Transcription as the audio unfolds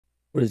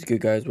What is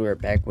good, guys? We're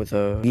back with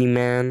a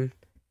Boogeyman,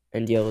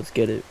 and yeah, let's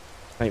get it.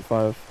 Night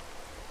 5.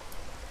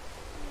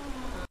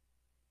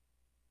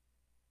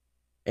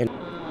 And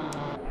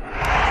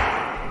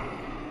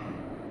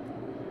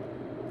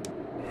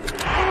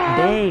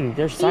dang,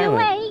 they're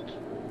silent. Are you awake?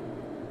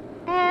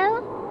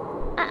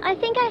 Elle? I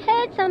think I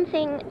heard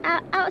something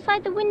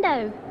outside the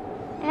window.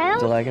 Elle?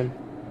 Is it lagging?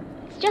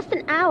 It's just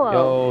an owl.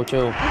 Yo,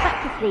 chill. Go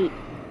back to sleep.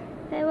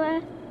 There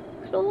were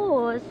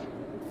claws.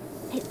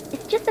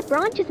 It's just the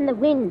branches in the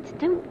wind.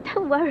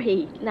 Don't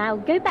worry. Now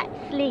go back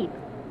to sleep.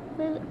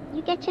 Will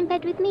you get in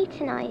bed with me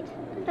tonight?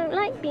 I don't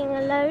like being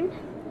alone.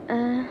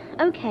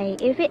 Okay,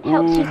 if it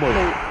helps you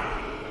sleep.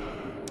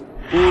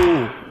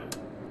 Ooh.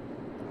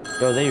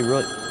 Yo, they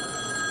really...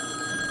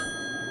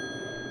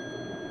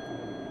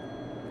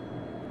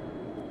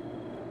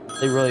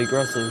 They're really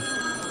aggressive.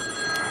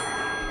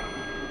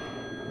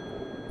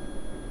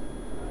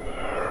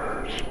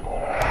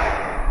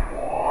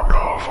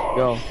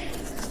 Yo.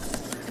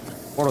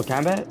 Mortal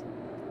Kombat?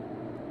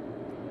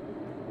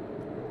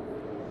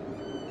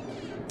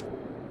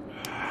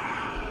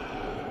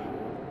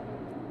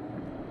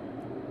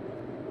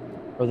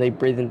 Or are they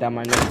breathing down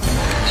my nose?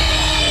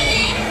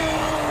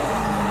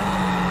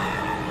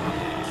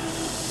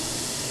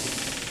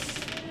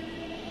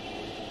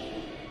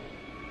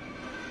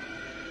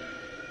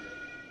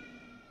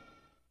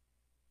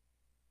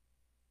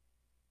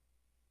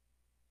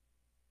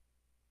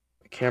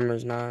 The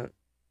camera's not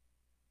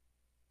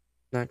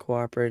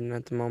cooperating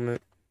at the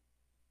moment.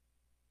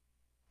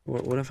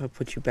 What if I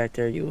put you back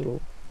there, you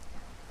little...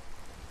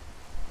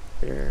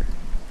 There.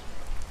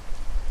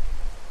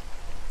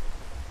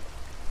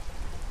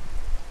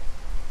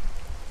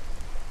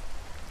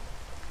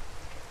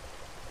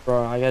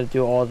 Bro, I gotta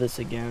do all this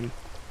again.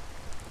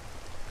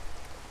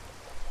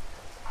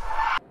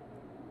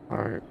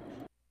 Alright.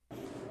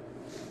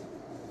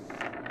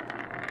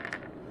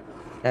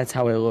 That's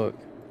how it look.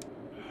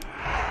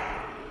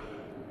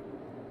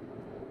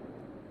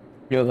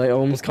 Yo, they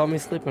almost caught me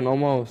sleeping,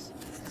 almost.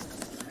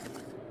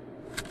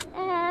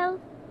 Elle?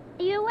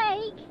 Are you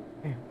awake?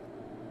 Yeah.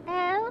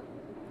 Elle?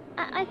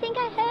 I think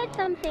I heard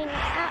something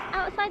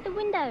outside the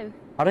window.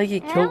 How did I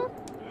get killed?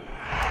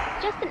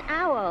 It's just an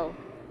owl.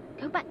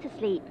 Go back to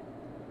sleep.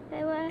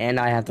 There were And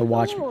I have to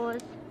watch.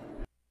 claws.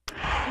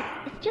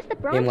 It's just the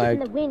branches in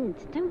the wind.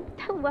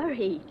 Don't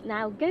worry.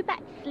 Now go back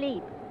to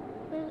sleep.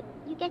 Will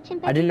you get in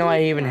bed? I didn't know with I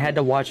me even had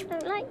to tonight? watch. I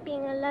don't like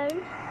being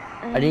alone.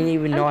 I didn't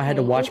even know I had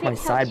to Okay, watch if my it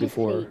helps side you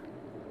before. sleep.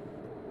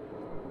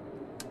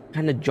 What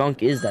kind of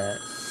junk is that?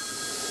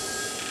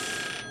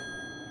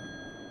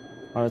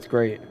 Oh, that's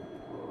great.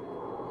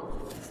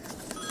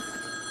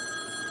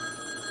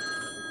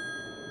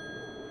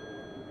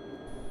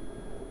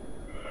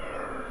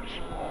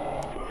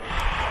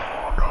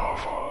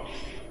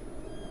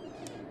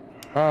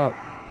 Up.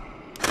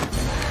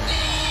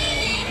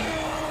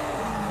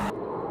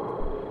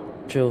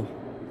 Chill.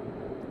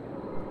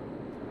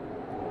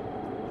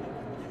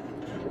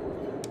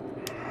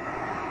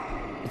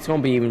 It's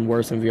gonna be even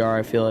worse in VR,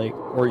 I feel like,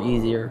 or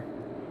easier.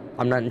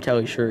 I'm not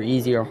entirely sure.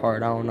 Easy or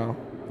hard, I don't know.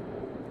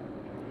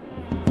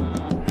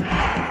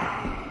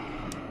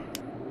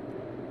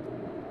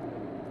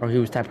 Oh, he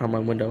was tapping on my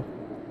window.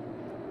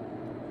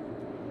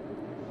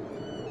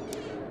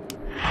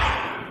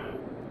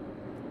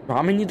 Bro,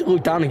 I'm gonna need to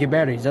look down and get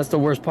batteries. That's the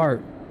worst part.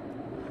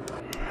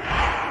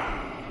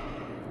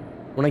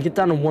 When I get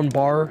down to 1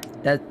 bar,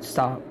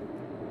 stop.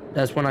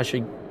 That's when I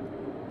should.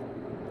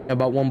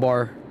 About 1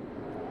 bar.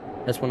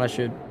 That's when I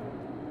should.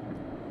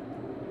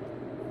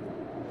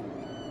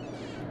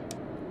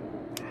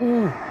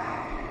 Ooh.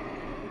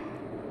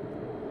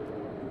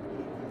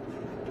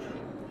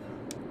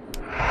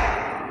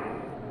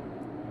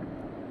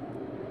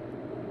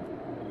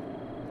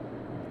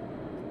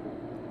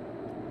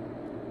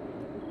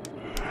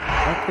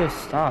 Let this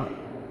stop.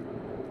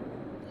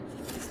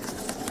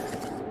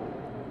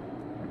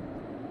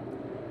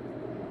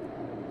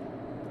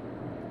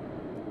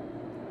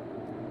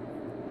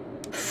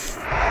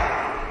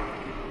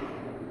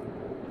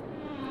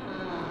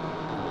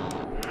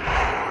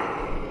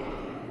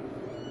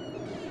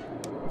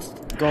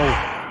 Go.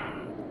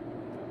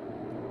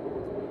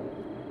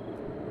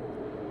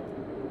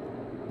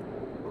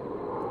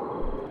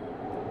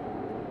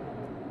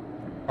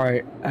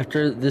 Alright,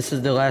 after this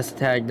is the last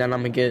attack, then I'm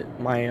gonna get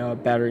my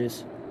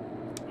batteries.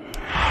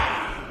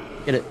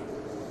 Get it.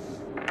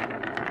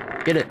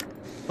 Get it.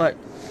 What?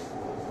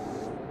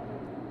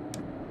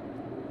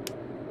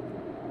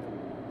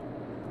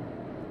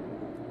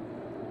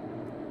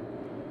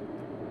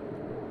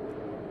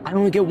 I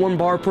only get 1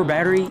 bar per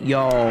battery?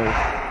 Yo.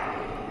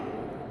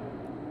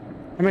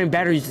 How many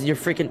batteries is your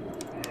freaking...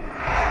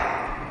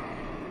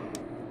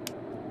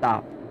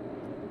 Stop.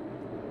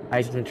 I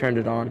accidentally turned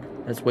it on.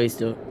 That's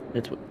wasted.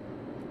 That's what...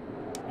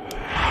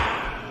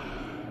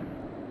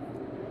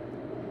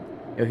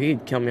 Yo, he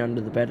could kill me under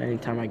the bed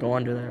anytime I go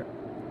under there.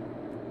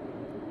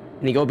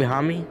 Can he go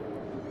behind me?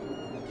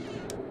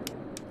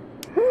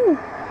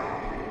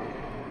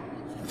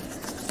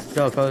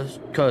 Yo,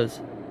 cuz.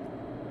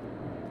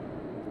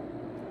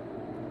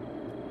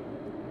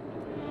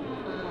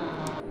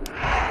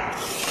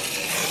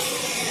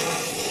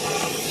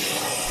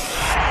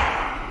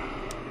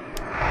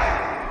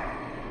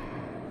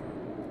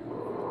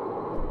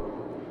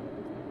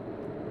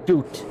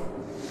 Shoot.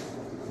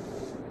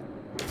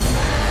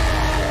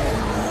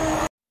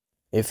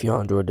 If you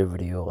enjoyed the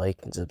video, like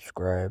and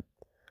subscribe.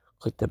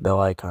 Click the bell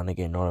icon to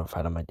get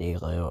notified of my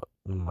daily, oh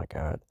my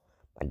god,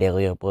 my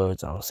daily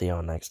uploads. I'll see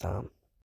y'all next time.